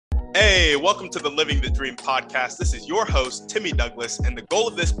Hey, welcome to the Living the Dream podcast. This is your host, Timmy Douglas, and the goal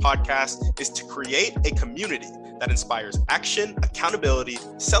of this podcast is to create a community that inspires action, accountability,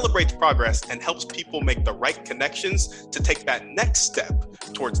 celebrates progress, and helps people make the right connections to take that next step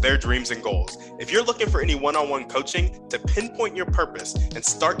towards their dreams and goals. If you're looking for any one-on-one coaching to pinpoint your purpose and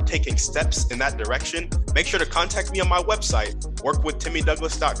start taking steps in that direction, make sure to contact me on my website,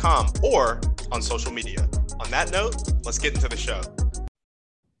 workwithtimmydouglas.com, or on social media. On that note, let's get into the show.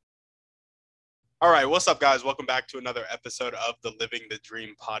 All right, what's up, guys? Welcome back to another episode of the Living the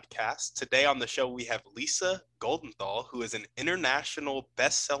Dream podcast. Today on the show, we have Lisa Goldenthal, who is an international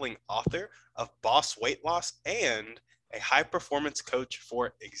best-selling author of Boss Weight Loss and a high-performance coach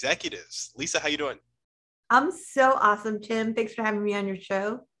for executives. Lisa, how you doing? I'm so awesome, Tim. Thanks for having me on your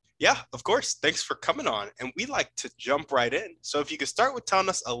show. Yeah, of course. Thanks for coming on. And we like to jump right in. So if you could start with telling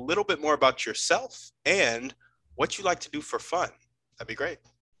us a little bit more about yourself and what you like to do for fun, that'd be great.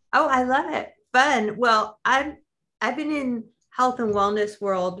 Oh, I love it. Fun. Well, I've been in health and wellness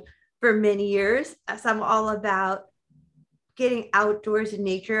world for many years. So I'm all about getting outdoors in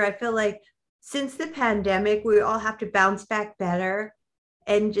nature. I feel like since the pandemic, we all have to bounce back better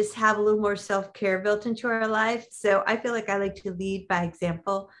and just have a little more self-care built into our life. So I feel like I like to lead by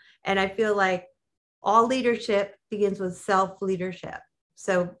example. And I feel like all leadership begins with self-leadership.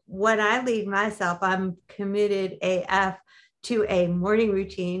 So when I lead myself, I'm committed AF to a morning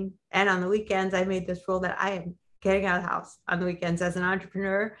routine. And on the weekends, I made this rule that I am getting out of the house on the weekends. As an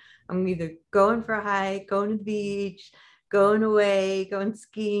entrepreneur, I'm either going for a hike, going to the beach, going away, going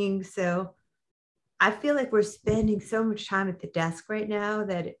skiing. So I feel like we're spending so much time at the desk right now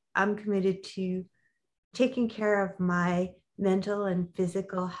that I'm committed to taking care of my mental and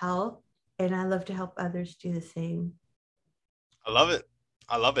physical health. And I love to help others do the same. I love it.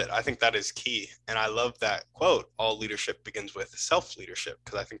 I love it. I think that is key. And I love that quote, all leadership begins with self-leadership,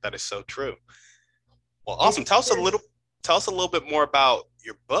 because I think that is so true. Well, awesome. Tell us a little bit more about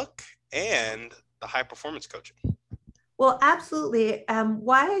your book and the high performance coaching. Well, absolutely.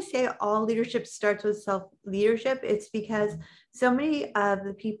 Why I say all leadership starts with self-leadership, it's because so many of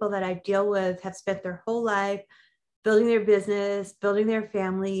the people that I deal with have spent their whole life building their business, building their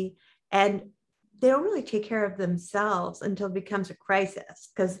family, and they don't really take care of themselves until it becomes a crisis.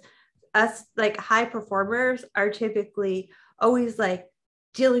 Because us, like high performers, are typically always like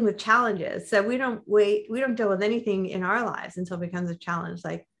dealing with challenges. So we don't deal with anything in our lives until it becomes a challenge,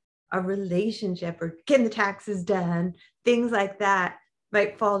 like a relationship or getting the taxes done, things like that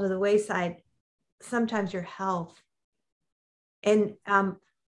might fall to the wayside. Sometimes your health. And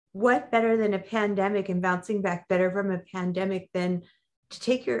what better than a pandemic and bouncing back better from a pandemic than to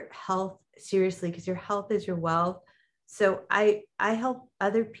take your health seriously, because your health is your wealth. So I help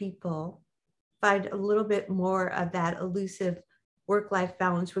other people find a little bit more of that elusive work-life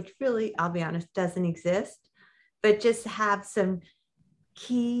balance, which really, I'll be honest, doesn't exist, but just have some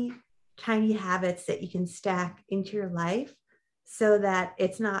key tiny habits that you can stack into your life so that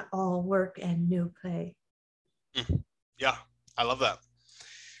it's not all work and no play. Yeah, I love that.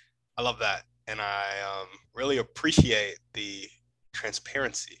 And I really appreciate the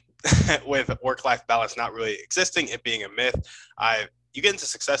transparency with work-life balance not really existing, it being a myth. You get into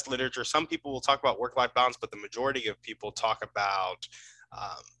success literature, some people will talk about work-life balance, but the majority of people talk about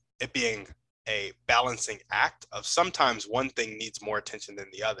it being a balancing act of sometimes one thing needs more attention than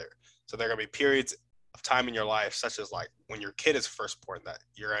the other. So there are going to be periods of time in your life, such as like when your kid is first born, that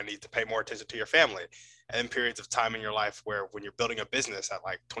you're going to need to pay more attention to your family. And then periods of time in your life where when you're building a business at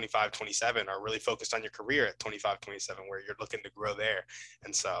like 25, 27, are really focused on your career at 25, 27, where you're looking to grow there.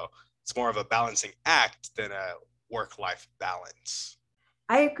 And so it's more of a balancing act than a work-life balance.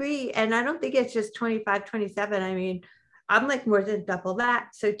 I agree. And I don't think it's just 25, 27. I mean, I'm like more than double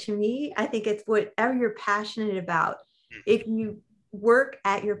that. So to me, I think it's whatever you're passionate about. If you work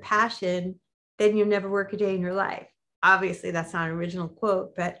at your passion, then you'll never work a day in your life. Obviously, that's not an original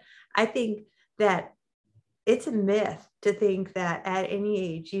quote, but I think that it's a myth to think that at any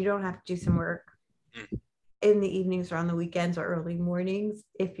age, you don't have to do some work in the evenings or on the weekends or early mornings.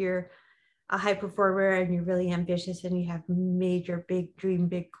 If you're a high performer and you're really ambitious and you have major, big dream,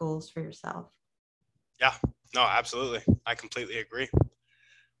 big goals for yourself. Yeah, no, absolutely. I completely agree.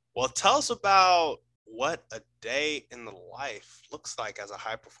 Well, tell us about what a day in the life looks like as a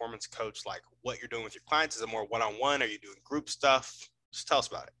high performance coach, like what you're doing with your clients. Is it more one-on-one? Are you doing group stuff? Just tell us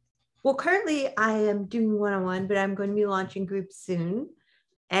about it. Well, currently I am doing one-on-one, but I'm going to be launching groups soon.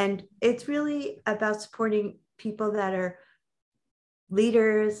 And it's really about supporting people that are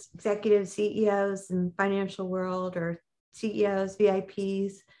leaders, executives, CEOs in the financial world, or CEOs,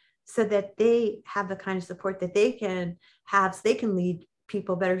 VIPs, so that they have the kind of support that they can have, so they can lead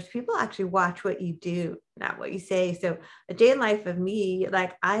people better, because people actually watch what you do, not what you say. So a day in life of me,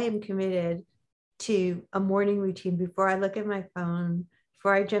 like I am committed to a morning routine before I look at my phone,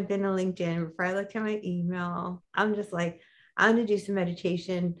 before I jump into LinkedIn, before I look at my email. I'm just like, I'm going to do some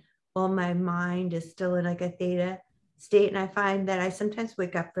meditation while my mind is still in like a theta state. And I find that I sometimes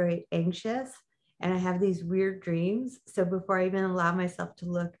wake up very anxious and I have these weird dreams. So before I even allow myself to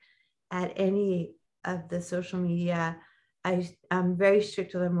look at any of the social media, I'm very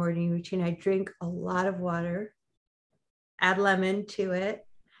strict with a morning routine. I drink a lot of water, add lemon to it.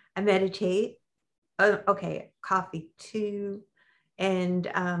 I meditate. Okay, coffee too, and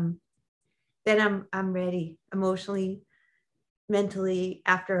then I'm ready emotionally, mentally,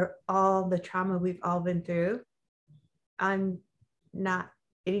 after all the trauma we've all been through. I'm not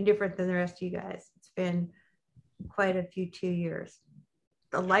any different than the rest of you guys. It's been quite a few 2 years,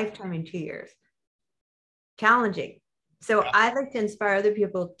 a lifetime in 2 years, challenging. So Yeah. I like to inspire other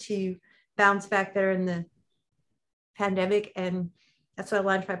people to bounce back there in the pandemic. And that's why I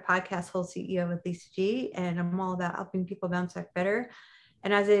launched my podcast, Whole CEO with Lisa G. And I'm all about helping people bounce back better.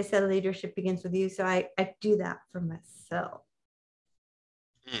 And as I said, leadership begins with you. So I do that for myself.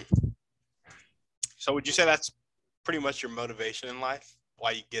 So would you say that's pretty much your motivation in life?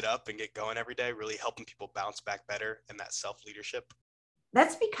 Why you get up and get going every day, really helping people bounce back better and that self-leadership?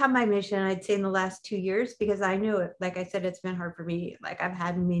 That's become my mission, I'd say, in the last 2 years, because I know it, like I said, it's been hard for me. Like I've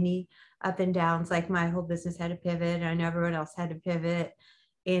had many up and downs, like my whole business had to pivot, and I know everyone else had to pivot.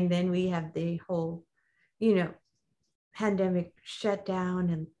 And then we have the whole, you know, pandemic shutdown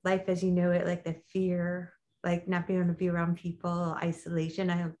and life as you know it, like the fear, like not being able to be around people, isolation.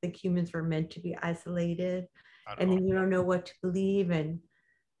 I don't think humans were meant to be isolated. And then you don't know what to believe. And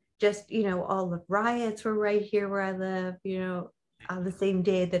just, all the riots were right here where I live, on the same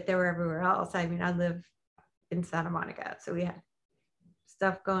day that they were everywhere else. I mean, I live in Santa Monica, so we had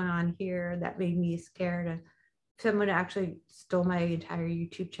stuff going on here that made me scared. Someone actually stole my entire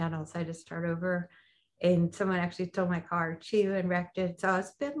YouTube channel, so I had to start over. And someone actually stole my car too and wrecked it. So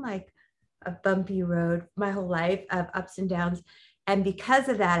it's been like a bumpy road my whole life of ups and downs. And because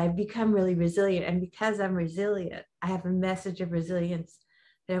of that, I've become really resilient. And because I'm resilient, I have a message of resilience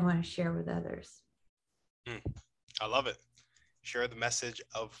that I want to share with others. I love it. Share the message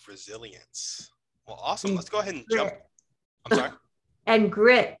of resilience. Well, awesome. Let's go ahead and jump. I'm sorry. And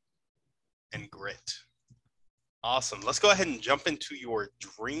grit. And grit. Awesome. Let's go ahead and jump into your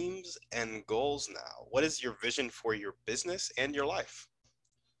dreams and goals now. What is your vision for your business and your life?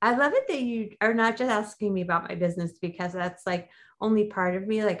 I love it that you are not just asking me about my business, because that's like only part of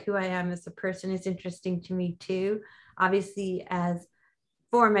me, like who I am as a person is interesting to me too. Obviously, as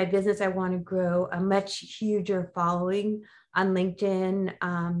for my business, I want to grow a much huger following on LinkedIn,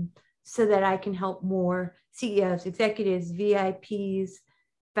 so that I can help more CEOs, executives, VIPs,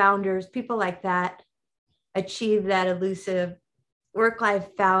 founders, people like that achieve that elusive work-life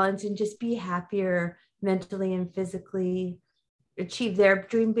balance and just be happier mentally and physically, achieve their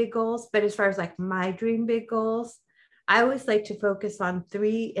dream big goals. But as far as like my dream big goals, I always like to focus on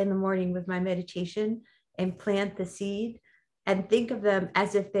 3 in the morning with my meditation and plant the seed and think of them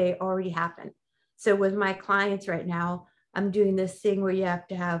as if they already happened. So with my clients right now, I'm doing this thing where you have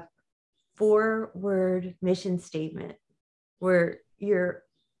to have 4-word mission statement where you're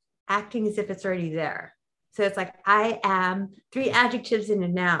acting as if it's already there. So it's like, I am 3 adjectives in a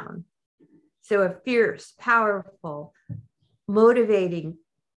noun. So a fierce, powerful, motivating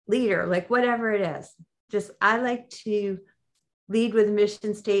leader, like whatever it is. Just, I like to lead with a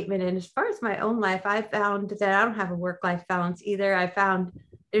mission statement. And as far as my own life, I found that I don't have a work-life balance either. I found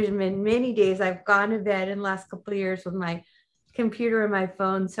there's been many days I've gone to bed in the last couple of years with my computer and my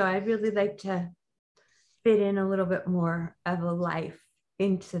phone. So I really like to fit in a little bit more of a life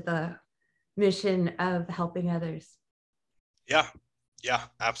into the mission of helping others. Yeah,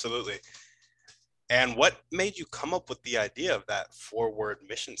 absolutely. And what made you come up with the idea of that 4-word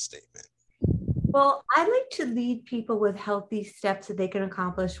mission statement? Well, I like to lead people with healthy steps that they can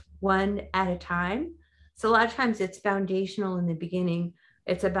accomplish one at a time. So a lot of times it's foundational in the beginning.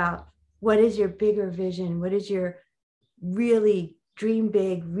 It's about, what is your bigger vision? What is your really dream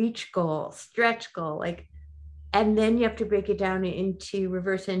big, reach goal, stretch goal? Like, and then you have to break it down into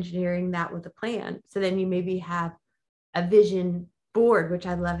reverse engineering that with a plan. So then you maybe have a vision board, which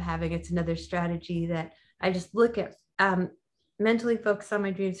I love having. It's another strategy that I just look at, mentally focus on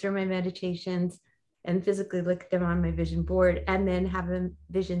my dreams through my meditations and physically look at them on my vision board, and then have a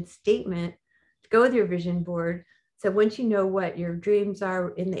vision statement to go with your vision board. So once you know what your dreams are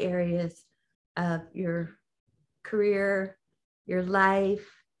in the areas of your career, your life,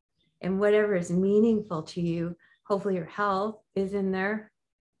 and whatever is meaningful to you, hopefully your health is in there.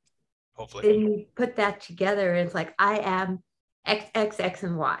 Hopefully. Then you put that together and it's like, I am X, X, X,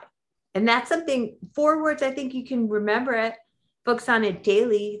 and Y. And that's something, 4 words, I think you can remember it, focus on it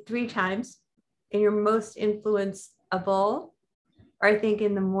daily 3 times in your most influenceable. Or I think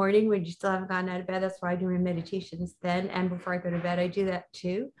in the morning when you still haven't gotten out of bed, that's why I do my meditations then. And before I go to bed, I do that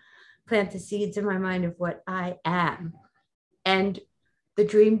too. Plant the seeds in my mind of what I am. And the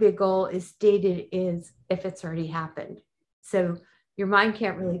dream big goal is stated is if it's already happened. So your mind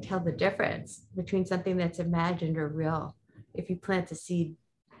can't really tell the difference between something that's imagined or real if you plant the seed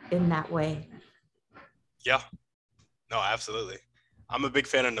in that way. Yeah, no, absolutely. I'm a big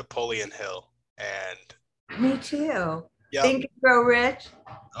fan of Napoleon Hill, and Me too. yeah. Think and Grow Rich.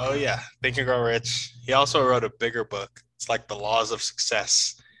 Oh yeah, Think and Grow Rich. He also wrote a bigger book. It's like The Laws of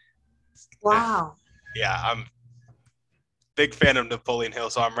Success. Wow. Yeah, I'm big fan of Napoleon Hill,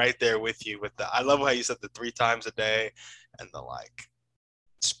 so I'm right there with you with the. I love how you said the 3 times a day, and the like,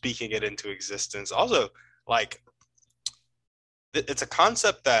 speaking it into existence. Also, like, it's a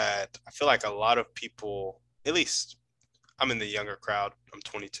concept that I feel like a lot of people, at least I'm in the younger crowd. I'm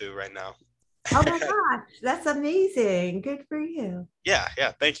 22 right now. Oh my gosh, that's amazing. Good for you. Yeah,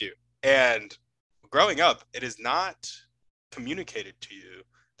 thank you. And growing up, it is not communicated to you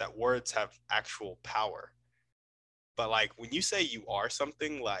that words have actual power. But like when you say you are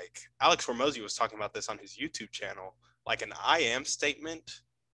something, like Alex Hormozy was talking about this on his YouTube channel, like an I am statement,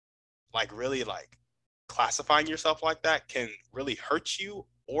 like really like classifying yourself like that can really hurt you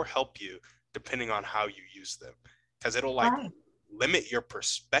or help you depending on how you use them. Because it'll like limit your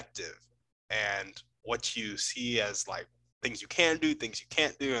perspective and what you see as like things you can do, things you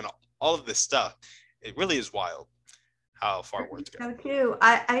can't do, and all of this stuff. It really is wild how far words go. So too.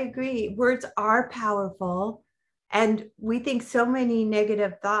 I agree. Words are powerful. And we think so many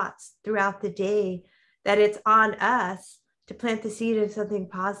negative thoughts throughout the day that it's on us to plant the seed of something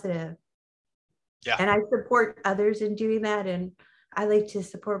positive. Yeah. And I support others in doing that. And I like to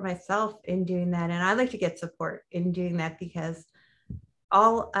support myself in doing that. And I like to get support in doing that because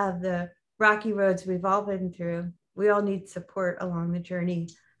all of the rocky roads we've all been through, we all need support along the journey,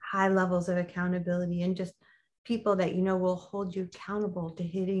 high levels of accountability, and just people that you know will hold you accountable to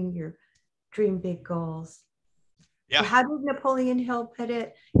hitting your dream big goals. Yeah. So how did Napoleon Hill put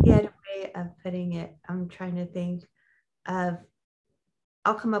it? He had a way of putting it. I'm trying to think of,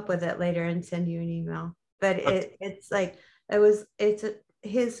 I'll come up with it later and send you an email. But it's like,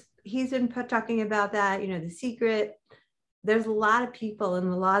 he's been talking about that, you know, The Secret. There's a lot of people in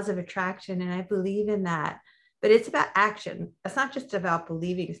the laws of attraction, and I believe in that. But it's about action. It's not just about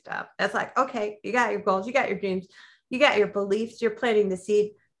believing stuff. That's like, okay, you got your goals, you got your dreams, you got your beliefs, you're planting the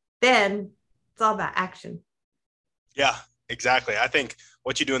seed. Then it's all about action. Yeah, exactly. I think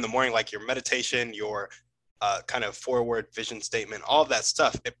what you do in the morning, like your meditation, your kind of forward vision statement, all of that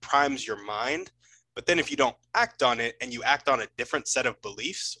stuff, it primes your mind. But then if you don't act on it and you act on a different set of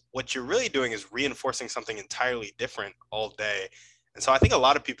beliefs, what you're really doing is reinforcing something entirely different all day. And so I think a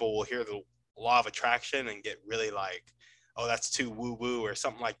lot of people will hear the law of attraction and get really like, oh, that's too woo-woo or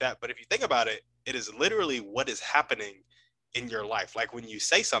something like that. But if you think about it, it is literally what is happening in your life. Like when you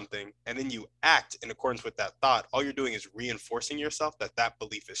say something and then you act in accordance with that thought, all you're doing is reinforcing yourself that that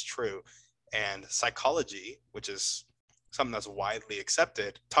belief is true. And psychology, which is something that's widely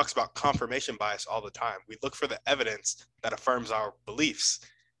accepted, talks about confirmation bias all the time. We look for the evidence that affirms our beliefs.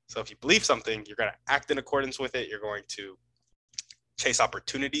 So if you believe something, you're going to act in accordance with it. You're going to chase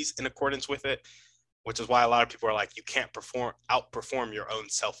opportunities in accordance with it, which is why a lot of people are like, you can't outperform your own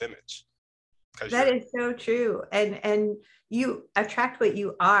self-image. That is so true. And you attract what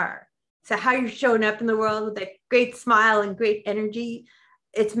you are. So how you're showing up in the world with that great smile and great energy,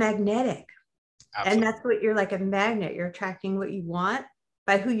 it's magnetic. Absolutely. And that's what you're like, a magnet. You're attracting what you want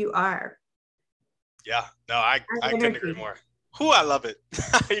by who you are. Yeah, no, I couldn't agree more. I love it.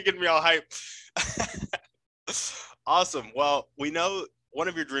 You're getting me all hype. Awesome. Well, we know one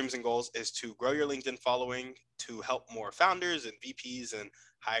of your dreams and goals is to grow your LinkedIn following to help more founders and VPs and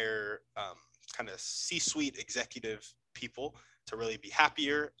hire kind of C-suite executive people to really be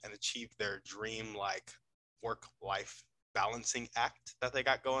happier and achieve their dream like work-life balancing act that they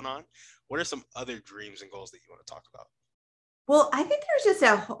got going on. What are some other dreams and goals that you want to talk about? Well, I think there's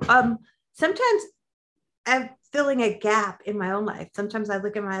just sometimes I'm filling a gap in my own life. Sometimes I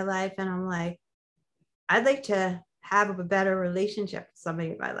look at my life and I'm like, I'd like to have a better relationship with somebody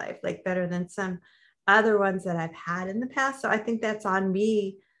in my life, like better than some other ones that I've had in the past. So I think that's on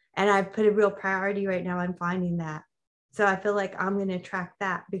me. And I've put a real priority right now on finding that. So I feel like I'm going to track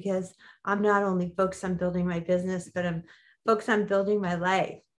that because I'm not only focused on building my business, but I'm focused on building my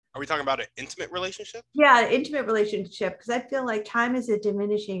life. Are we talking about an intimate relationship? Yeah, intimate relationship, because I feel like time is a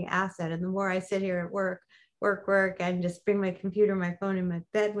diminishing asset. And the more I sit here at work, and just bring my computer, my phone in my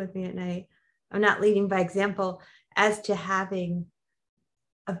bed with me at night, I'm not leading by example as to having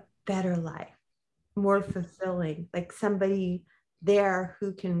a better life, more fulfilling, like somebody there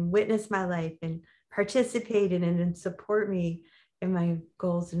who can witness my life and participate in it and support me in my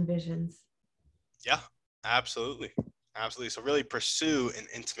goals and visions. Yeah, absolutely. Absolutely. So really pursue an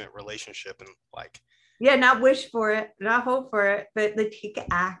intimate relationship and like, Yeah, not wish for it, not hope for it, but like take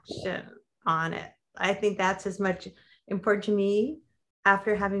action on it. I think that's as much important to me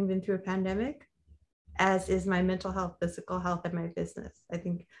after having been through a pandemic as is my mental health, physical health, and my business. I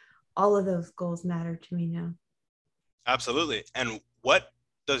think all of those goals matter to me now. absolutely. And what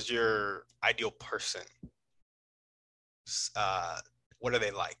does your ideal person, uh, what are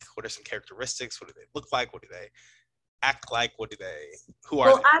they like? What are some characteristics? What do they look like? What do they act like? Who are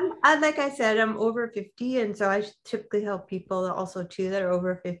Well, they? like I said, I'm over 50. And so I typically help people also too that are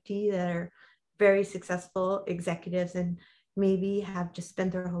over 50 that are very successful executives and maybe have just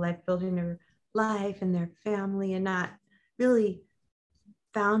spent their whole life building their life and their family and not really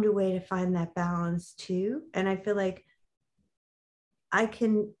found a way to find that balance too. And I feel like I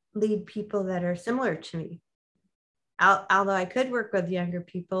can lead people that are similar to me. Although I could work with younger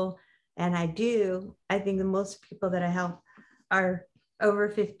people, and I do, I think the most people that I help are over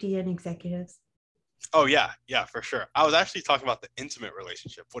 50 and executives. Oh yeah, yeah, for sure. I was actually talking about the intimate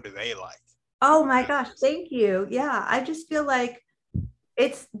relationship. What do they like? Oh my gosh, thank you. Yeah, I just feel like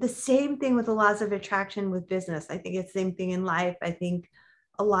it's the same thing with the laws of attraction with business. I think it's the same thing in life. I think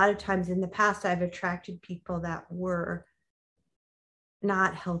a lot of times in the past, I've attracted people that were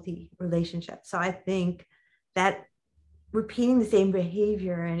not healthy relationships. So I think that repeating the same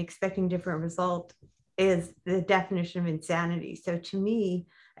behavior and expecting different results is the definition of insanity. So to me,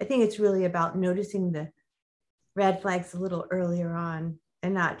 I think it's really about noticing the red flags a little earlier on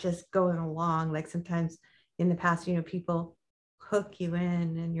and not just going along. Like sometimes in the past, people hook you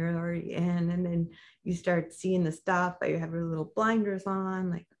in and you're already in, and then you start seeing the stuff, but you have your little blinders on,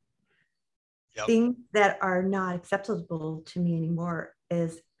 like Yep. things that are not acceptable to me anymore.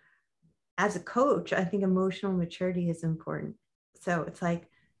 Is as a coach, I think emotional maturity is important. So it's like,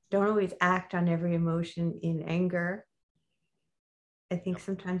 don't always act on every emotion in anger. I think Yep.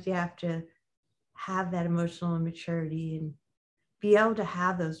 sometimes you have to have that emotional maturity and be able to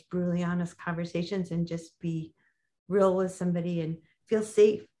have those brutally honest conversations and just be real with somebody and feel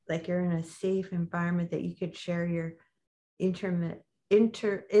safe, like you're in a safe environment that you could share your intimate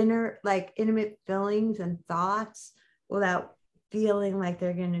feelings and thoughts without feeling like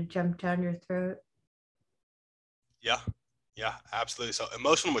they're going to jump down your throat. Yeah. Yeah, absolutely. So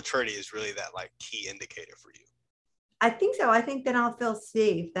emotional maturity is really that like key indicator for you. I think so. I think then I'll feel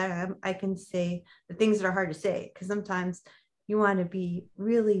safe that I can say the things that are hard to say, because sometimes you want to be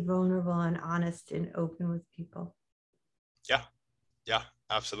really vulnerable and honest and open with people. Yeah. Yeah,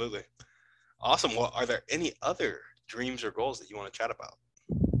 absolutely. Awesome. Well, are there any other dreams or goals that you want to chat about?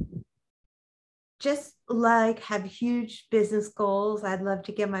 Just like have huge business goals. I'd love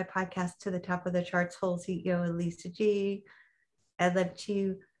to get my podcast to the top of the charts, Whole CEO with Lisa G. I'd love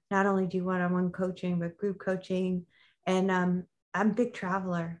to not only do one-on-one coaching, but group coaching. And I'm a big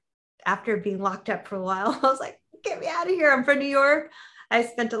traveler. After being locked up for a while, I was like, get me out of here. I'm from New York. I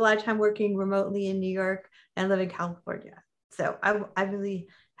spent a lot of time working remotely in New York and live in California. So I really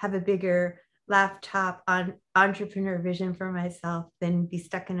have a bigger laptop on entrepreneur vision for myself than be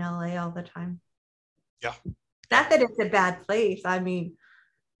stuck in LA all the time. Yeah. Not that it's a bad place. I mean,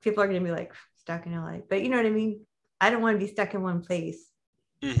 people are going to be like stuck in LA, but you know what I mean? I don't want to be stuck in one place.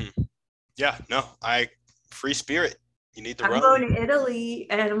 Mm-hmm. Yeah, no, free spirit. You need to I'm roam. going to Italy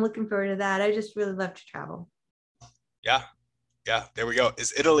and I'm looking forward to that. I just really love to travel. Yeah. Yeah, there we go.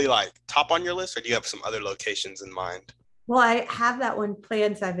 Is Italy like top on your list, or do you have some other locations in mind? Well, I have that one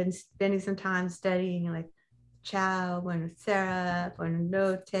planned. So I've been spending some time studying like ciao, buenos sera, buenos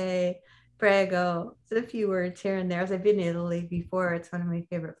notte, prego. So a few words here and there. As I've been to Italy before, it's one of my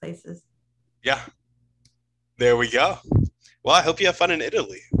favorite places. Yeah, there we go. Well, I hope you have fun in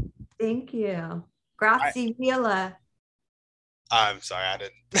Italy. Thank you. Grazie mille. I'm sorry, I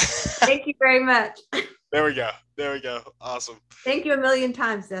didn't. Thank you very much. There we go. There we go. Awesome. Thank you a million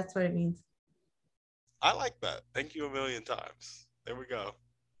times. That's what it means. I like that. Thank you a million times. There we go.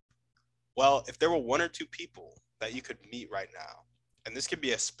 Well, if there were one or two people that you could meet right now, and this could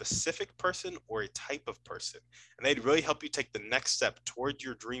be a specific person or a type of person, and they'd really help you take the next step towards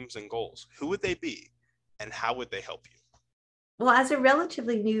your dreams and goals, who would they be and how would they help you? Well, as a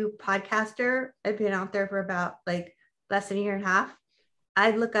relatively new podcaster, I've been out there for about like less than a year and a half.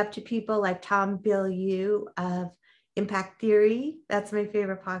 I look up to people like Tom Bilyeu of Impact Theory. That's my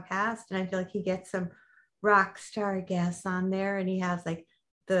favorite podcast. And I feel like he gets some rock star guests on there, and he has like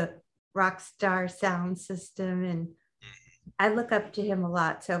the rock star sound system. And I look up to him a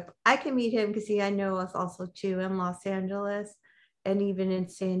lot. So I can meet him because I know us also too in Los Angeles and even in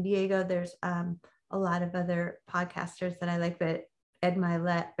San Diego. There's a lot of other podcasters that I like, but Ed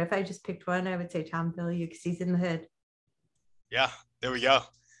Milet. But if I just picked one, I would say Tom Bilyeu because he's in the hood. Yeah, there we go.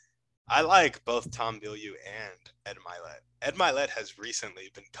 I like both Tom Bilyeu and Ed Milet. Ed Milet has recently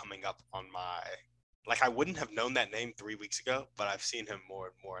been coming up on my, like, I wouldn't have known that name 3 weeks ago, but I've seen him more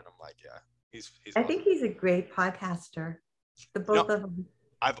and more, and I'm like, yeah, he's I awesome. think he's a great podcaster. The both of them.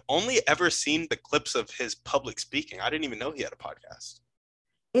 I've only ever seen the clips of his public speaking. I didn't even know he had a podcast.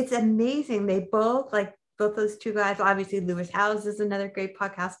 It's amazing. They both those two guys. Obviously, Lewis Howes is another great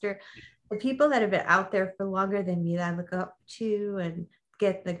podcaster. The people that have been out there for longer than me that I look up to and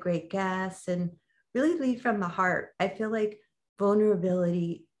get the great guests and really lead from the heart. I feel like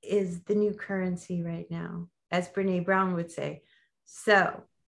vulnerability is the new currency right now, as Brene Brown would say. So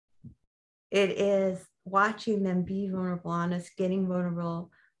it is watching them be vulnerable, honest, getting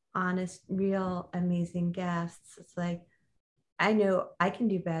vulnerable, honest, real, amazing guests. It's like, I know I can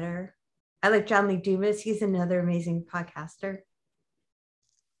do better. I like John Lee Dumas. He's another amazing podcaster.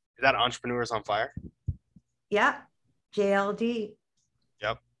 Is that Entrepreneurs on Fire? Yeah. JLD.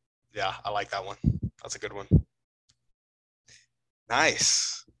 Yep. Yeah, I like that one. That's a good one.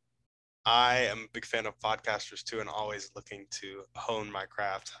 Nice. I am a big fan of podcasters too, and always looking to hone my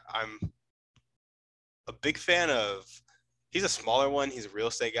craft. I'm a big fan of, he's a smaller one. He's a real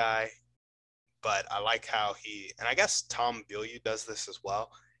estate guy, but I like how and I guess Tom Bilyeu does this as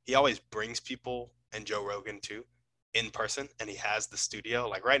well. He always brings people, and Joe Rogan too, in person, and he has the studio.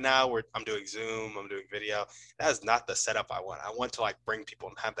 Like right now I'm doing Zoom, I'm doing video. That is not the setup I want. I want to like bring people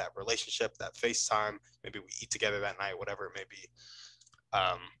and have that relationship, that FaceTime. Maybe we eat together that night, whatever it may be.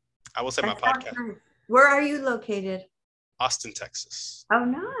 I will say my podcast. Nice. Where are you located? Austin, Texas. Oh,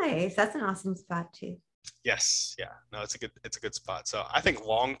 nice. That's an awesome spot too. Yes. Yeah. No, it's a good spot. So I think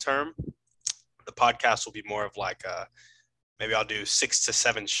long term, the podcast will be more of like maybe I'll do 6 to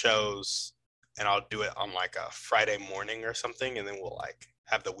 7 shows, and I'll do it on like a Friday morning or something, and then we'll like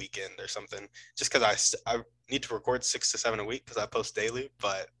have the weekend or something. Just because I need to record 6 to 7 a week because I post daily.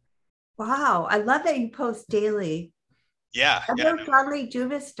 But wow, I love that you post daily. Yeah. I know John Lee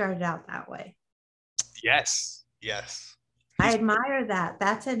Dumas started out that way. Yes. I admire that.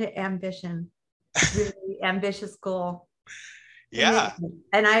 That's an ambition, really ambitious goal. Yeah.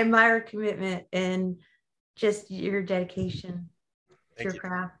 And I admire commitment and just your dedication to your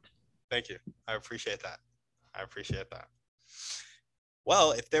craft. Thank you. I appreciate that.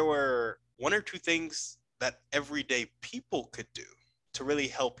 Well, if there were 1 or 2 things that everyday people could do to really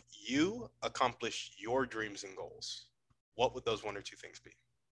help you accomplish your dreams and goals, what would those 1 or 2 things be?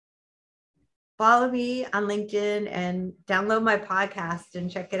 Follow me on LinkedIn and download my podcast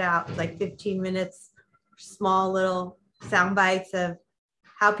and check it out. It's like 15 minutes, small little sound bites of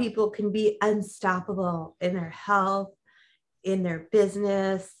how people can be unstoppable in their health, in their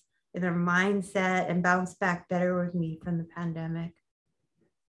business, in their mindset, and bounce back better with me from the pandemic.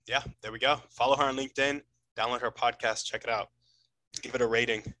 Yeah, there we go. Follow her on LinkedIn, download her podcast, check it out. Give it a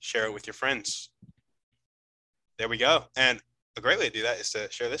rating, share it with your friends. There we go. And a great way to do that is to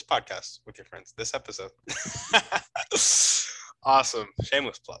share this podcast with your friends, this episode. Awesome.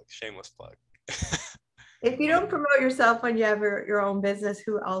 Shameless plug. If you don't promote yourself when you have your own business,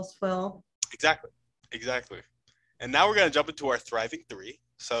 who else will? Exactly. And now we're going to jump into our Thriving 3.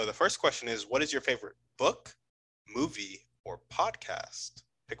 So the first question is, what is your favorite book, movie, or podcast?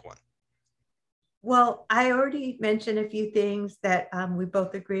 Pick one. Well, I already mentioned a few things that we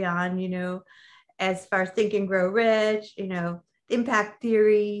both agree on, as far as Think and Grow Rich, Impact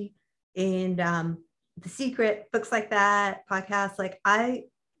Theory, and The Secret, books like that, podcasts. Like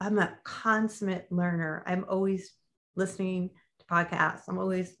I'm a consummate learner. I'm always listening to podcasts. I'm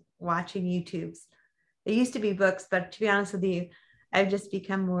always watching YouTubes. It used to be books, but to be honest with you, I've just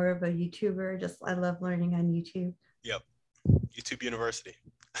become more of a YouTuber. I love learning on YouTube. Yep. YouTube University.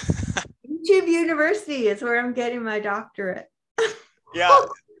 YouTube University is where I'm getting my doctorate. Yeah.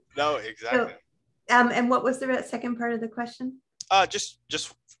 No, exactly. So, and what was the second part of the question? Just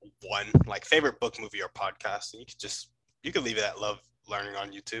one, like favorite book, movie, or podcast. And you can leave it at love learning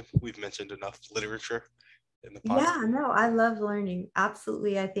on YouTube. We've mentioned enough literature in the podcast. Yeah, no, I love learning.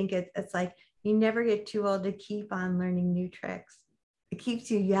 Absolutely. I think it's like you never get too old to keep on learning new tricks. It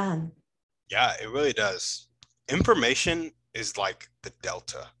keeps you young. Yeah, it really does. Information is like the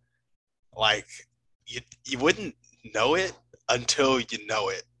delta. Like you wouldn't know it until you know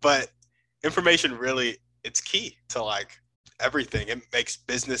it. But information really, it's key to like everything. It makes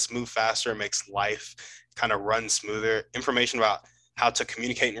business move faster, it makes life kind of run smoother. Information about how to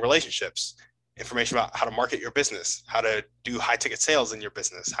communicate in relationships, information about how to market your business, how to do high ticket sales in your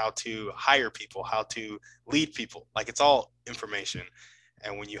business, how to hire people, how to lead people. Like it's all information.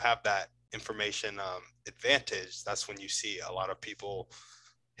 And when you have that information advantage, that's when you see a lot of people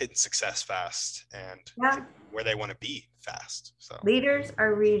hitting success fast and Yeah. where they want to be fast. So Leaders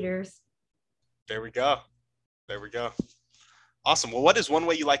are readers. there we go. There we go. Awesome. Well, what is one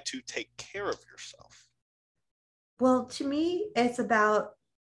way you like to take care of yourself? Well, to me, it's about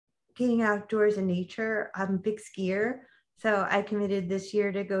getting outdoors in nature. I'm a big skier. So I committed this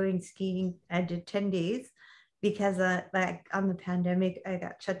year to going skiing. I did 10 days because like on the pandemic, I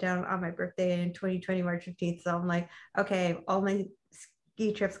got shut down on my birthday in 2020, March 15th. So I'm like, okay, all my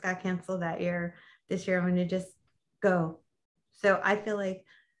ski trips got canceled that year. This year I'm going to just go. So I feel like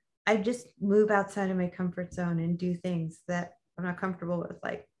I just move outside of my comfort zone and do things that I'm not comfortable with,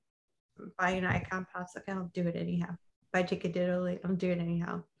 like buy an icon pops, okay, I'll do it anyhow. Buy ticket digitally, I'm doing it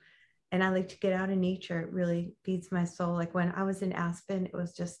anyhow. And I like to get out in nature. It really feeds my soul. Like when I was in Aspen, it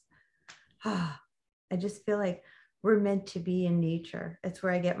was just, I just feel like we're meant to be in nature. It's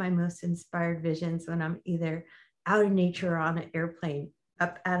where I get my most inspired visions when I'm either out in nature or on an airplane,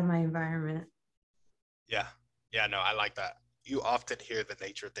 up out of my environment. Yeah. Yeah, no, I like that. You often hear the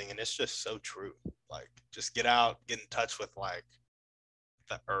nature thing, and it's just so true. Like, just get out, get in touch with like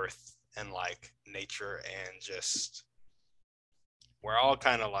the earth and like nature, and just we're all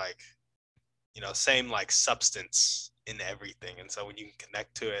kind of like, same like substance in everything. And so when you can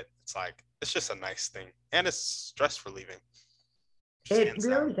connect to it, it's like, it's just a nice thing. And it's stress relieving. Just It hands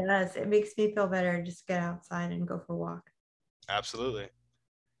down. really does. It makes me feel better just get outside and go for a walk. Absolutely.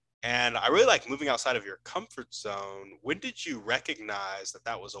 And I really like moving outside of your comfort zone. When did you recognize that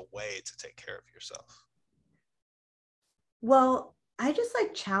that was a way to take care of yourself? Well, I just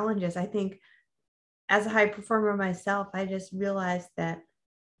like challenges. I think as a high performer myself, I just realized that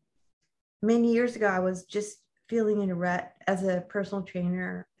many years ago, I was just feeling in a rut as a personal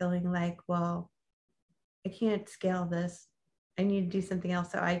trainer, feeling like, well, I can't scale this. I need to do something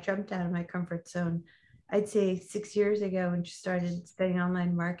else. So I jumped out of my comfort zone. I'd say 6 years ago and just started studying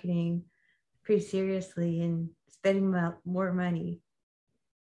online marketing pretty seriously and spending more money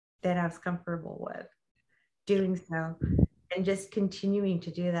than I was comfortable with doing so. And just continuing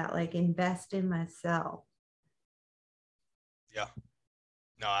to do that, like invest in myself. Yeah,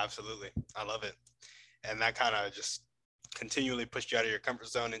 no, absolutely. I love it. And that kind of just continually pushed you out of your comfort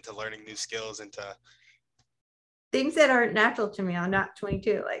zone into learning new skills, into, Things that aren't natural to me. I'm not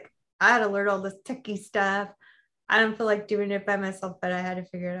 22. Like I had to learn all this techie stuff. I don't feel like doing it by myself, but I had to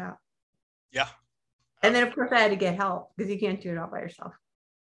figure it out. yeah. And then of course I had to get help because you can't do it all by yourself.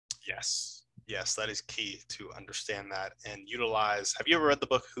 Yes. Yes, that is key to understand that and utilize. Have you ever read the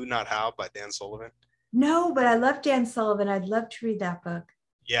book Who Not How by Dan Sullivan? No, but I love Dan Sullivan. I'd love to read that book.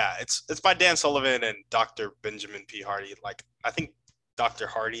 Yeah, it's by Dan Sullivan and Dr. Benjamin P. Hardy. Like I think Dr.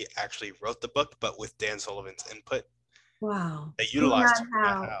 Hardy actually wrote the book, but with Dan Sullivan's input, Wow. they Who utilized not Who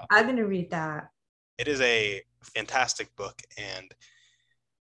Not how? How. I'm gonna read that. It is a fantastic book, and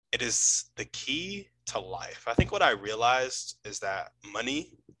it is the key to life. I think what I realized is that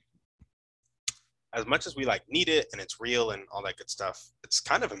money, as much as we like need it and it's real and all that good stuff, it's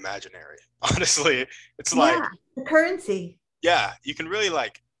kind of imaginary. Honestly, it's like, Yeah, the currency. yeah, you can really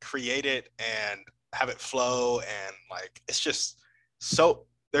like create it and have it flow, and like it's just so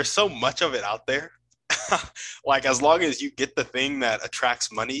there's so much of it out there. Like as long as you get the thing that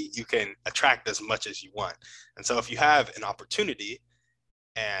attracts money, you can attract as much as you want. And so if you have an opportunity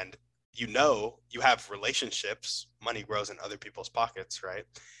and you have relationships, money grows in other people's pockets, right?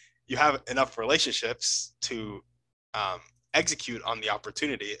 You have enough relationships to um, execute on the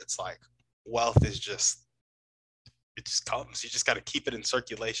opportunity. It's like wealth is just, it just comes. You just got to keep it in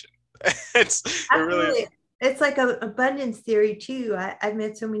circulation. It really is. Absolutely. It's like a abundance theory too. I've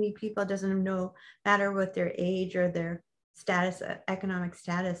met so many people, it doesn't know matter what their age or their status, economic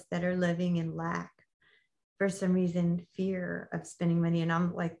status, that are living in lack for some reason, fear of spending money. And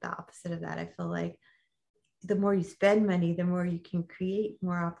I'm like the opposite of that. I feel like the more you spend money, the more you can create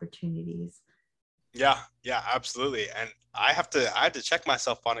more opportunities. Yeah, yeah, absolutely. And I had to check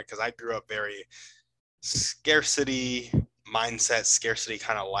myself on it because I grew up very scarcity mindset, scarcity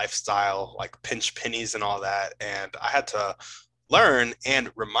kind of lifestyle, like pinch pennies and all that. And I had to learn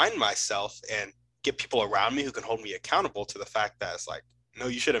and remind myself and get people around me who can hold me accountable to the fact that it's like, no,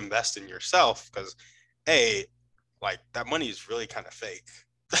 you should invest in yourself because, A, like that money is really kind of fake.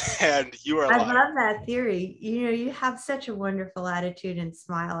 and you are I alive. love that theory. You know, you have such a wonderful attitude and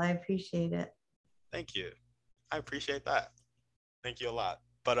smile. I appreciate it. Thank you. I appreciate that. Thank you a lot.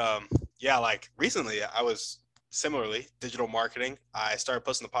 But yeah, like recently I was similarly digital marketing. I started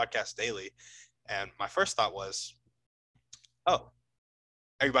posting the podcast daily, and my first thought was, oh,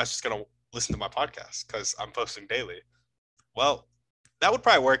 everybody's just gonna listen to my podcast because I'm posting daily. Well, that would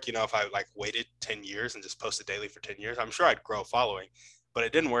probably work, if I like waited 10 years and just posted daily for 10 years. I'm sure I'd grow a following, but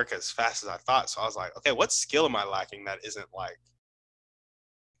it didn't work as fast as I thought. So I was like, okay, what skill am I lacking that isn't like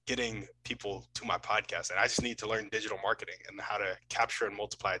getting people to my podcast? And I just need to learn digital marketing and how to capture and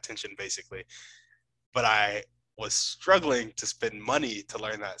multiply attention, basically. But I was struggling to spend money to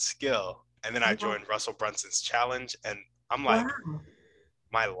learn that skill. And then I joined Russell Brunson's challenge, and I'm like, Wow.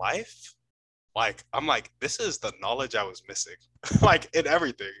 my life, like, I'm like, this is the knowledge I was missing, like in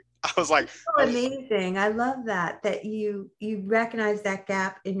everything. I was like, So amazing. I love that you recognize that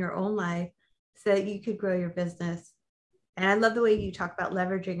gap in your own life so that you could grow your business. And I love the way you talk about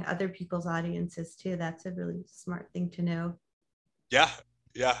leveraging other people's audiences too. That's a really smart thing to know. yeah,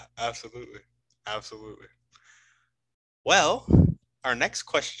 absolutely. Absolutely. Well, our next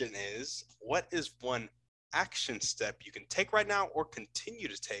question is, what is one action step you can take right now or continue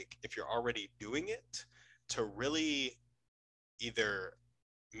to take if you're already doing it to really either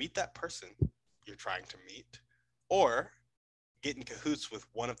meet that person you're trying to meet or get in cahoots with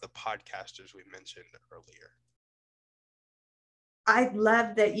one of the podcasters we mentioned earlier? I'd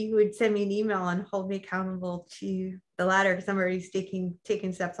love that you would send me an email and hold me accountable to the latter because I'm already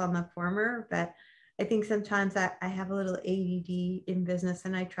taking steps on the former. But I think sometimes I have a little ADD in business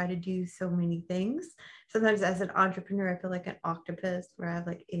and I try to do so many things. Sometimes as an entrepreneur, I feel like an octopus where I have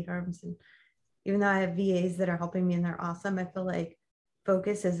like 8 arms. And even though I have VAs that are helping me and they're awesome, I feel like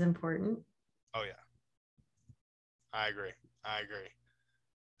focus is important. Oh, yeah. I agree.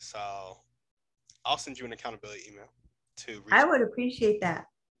 So I'll send you an accountability email to reach. I would appreciate that.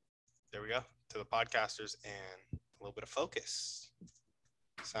 There we go. To the podcasters and a little bit of focus.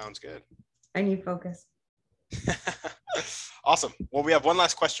 Sounds good. I need focus. Awesome. Well, we have one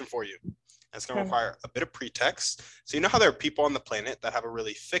last question for you. It's going to require a bit of pretext. So you know how there are people on the planet that have a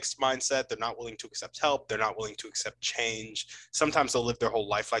really fixed mindset. They're not willing to accept help. They're not willing to accept change. Sometimes they'll live their whole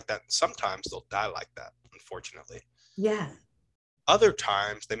life like that. Sometimes they'll die like that, unfortunately. Yeah. Other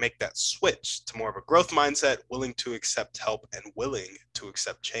times they make that switch to more of a growth mindset, willing to accept help and willing to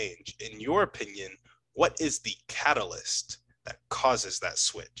accept change. In your opinion, what is the catalyst that causes that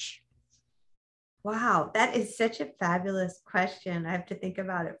switch? Wow, that is such a fabulous question. I have to think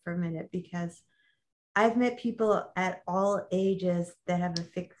about it for a minute because I've met people at all ages that have a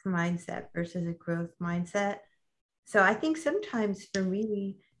fixed mindset versus a growth mindset. So I think sometimes for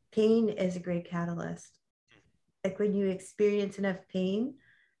me, pain is a great catalyst. Like when you experience enough pain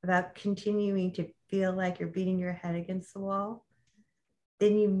about continuing to feel like you're beating your head against the wall,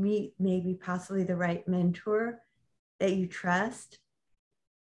 then you meet maybe possibly the right mentor that you trust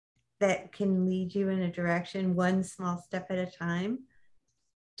that can lead you in a direction, one small step at a time,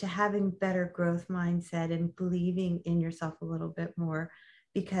 to having better growth mindset and believing in yourself a little bit more,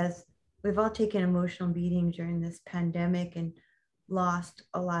 because we've all taken emotional beatings during this pandemic and lost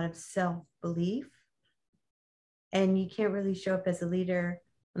a lot of self-belief. And you can't really show up as a leader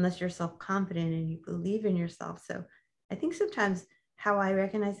unless you're self-confident and you believe in yourself. So I think sometimes how I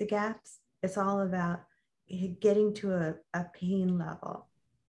recognize the gaps, it's all about getting to a pain level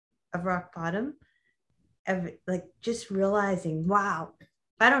of rock bottom, of like just realizing, wow, if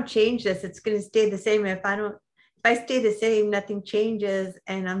I don't change this, it's going to stay the same. If I stay the same, nothing changes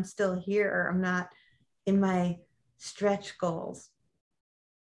and I'm still here, or I'm not in my stretch goals.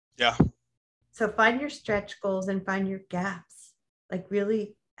 Yeah. So find your stretch goals and find your gaps. Like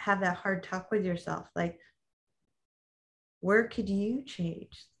really have that hard talk with yourself. Like, where could you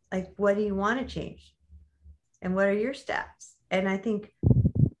change? Like, what do you want to change? And what are your steps? And I think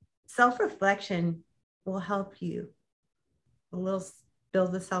self-reflection will help you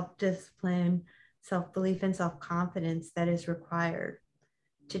build the self-discipline, self-belief, and self-confidence that is required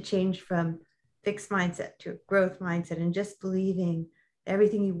to change from fixed mindset to a growth mindset and just believing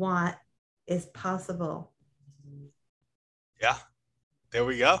everything you want is possible. Yeah, there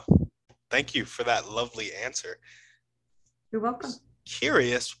we go. Thank you for that lovely answer. You're welcome.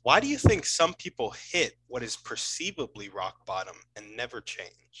 Curious, why do you think some people hit what is perceivably rock bottom and never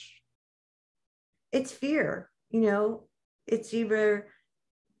change? It's fear, it's either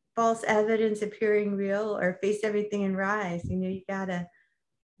false evidence appearing real or face everything and rise. You gotta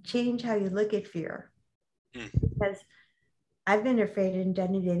change how you look at fear. Because I've been afraid and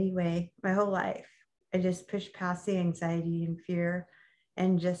done it anyway my whole life. I just pushed past the anxiety and fear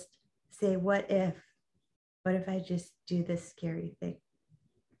and just say, what if I just do this scary thing?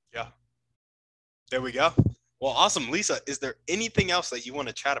 Yeah. There we go. Well, awesome. Lisa, is there anything else that you want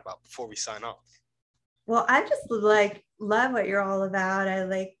to chat about before we sign off? Well, I just love what you're all about. I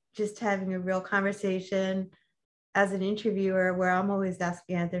like just having a real conversation as an interviewer where I'm always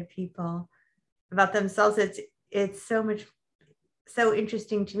asking other people about themselves. It's so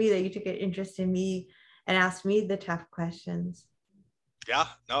interesting to me that you took an interest in me and asked me the tough questions. Yeah,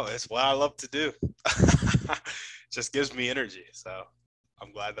 no, it's what I love to do. Just gives me energy. So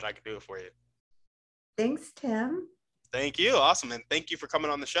I'm glad that I can do it for you. Thanks, Tim. Thank you. Awesome. And thank you for coming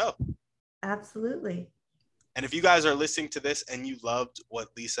on the show. Absolutely. And if you guys are listening to this and you loved what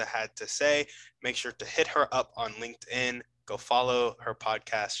Lisa had to say, make sure to hit her up on LinkedIn. Go follow her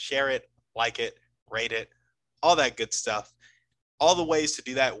podcast, share it, like it, rate it, all that good stuff. All the ways to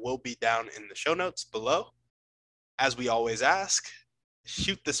do that will be down in the show notes below. As we always ask,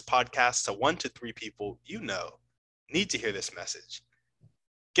 shoot this podcast to 1 to 3 people you know need to hear this message.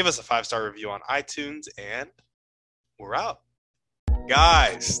 Give us a 5-star review on iTunes, and we're out.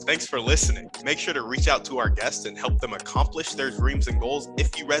 Guys, thanks for listening. Make sure to reach out to our guests and help them accomplish their dreams and goals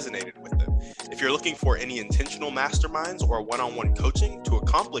if you resonated with them. If you're looking for any intentional masterminds or one-on-one coaching to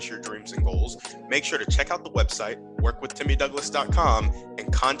accomplish your dreams and goals, make sure to check out the website, workwithtimmydouglas.com,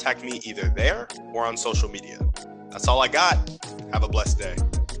 and contact me either there or on social media. That's all I got. Have a blessed day.